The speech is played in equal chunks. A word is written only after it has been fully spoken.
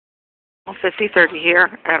50/30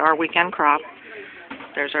 here at our weekend crop.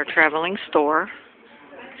 There's our traveling store.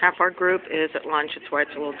 Half our group is at lunch. It's why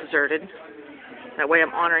it's a little deserted. That way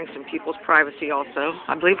I'm honoring some people's privacy also.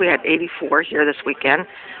 I believe we had 84 here this weekend,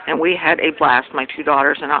 and we had a blast, my two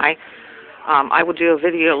daughters and I. I will do a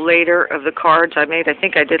video later of the cards I made. I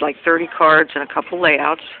think I did like 30 cards and a couple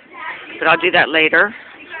layouts, but I'll do that later.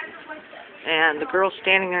 And the girl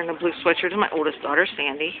standing there in the blue sweatshirt is my oldest daughter,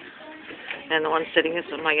 Sandy. And the one sitting is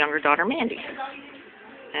my younger daughter, Mandy.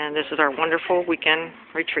 And this is our wonderful weekend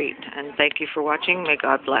retreat. And thank you for watching. May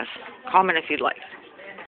God bless. Comment if you'd like.